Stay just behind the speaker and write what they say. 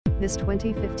This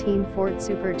 2015 Ford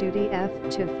Super Duty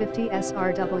F250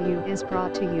 SRW is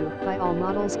brought to you by All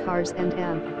Models Cars and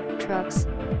Trucks.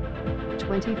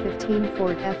 2015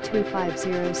 Ford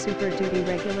F250 Super Duty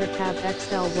Regular Cab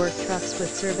XL Work Trucks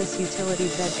with Service Utility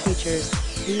Bed Features,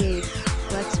 V8,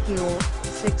 Flex Fuel,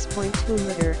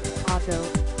 6.2-liter, Auto,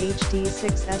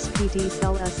 HD6 SPD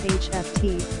Cell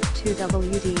SHFT,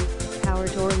 2WD, Power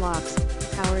Door Locks,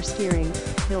 Power Steering,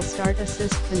 Hill Start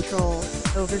Assist Control,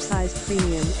 Oversized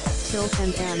Premium, Tilt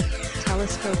and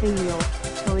Telescoping Wheel,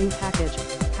 Towing Package,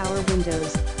 Power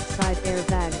Windows, Side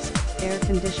Airbags, Air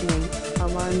Conditioning,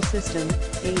 Alarm System,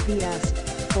 ABS,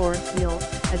 4-wheel,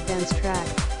 Advanced Track,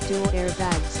 Dual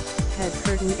Airbags, Head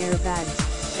Curtain Airbags,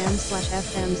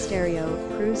 AM/FM Stereo,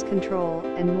 Cruise Control,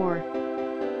 and more.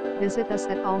 Visit us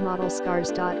at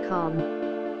allmodelscars.com.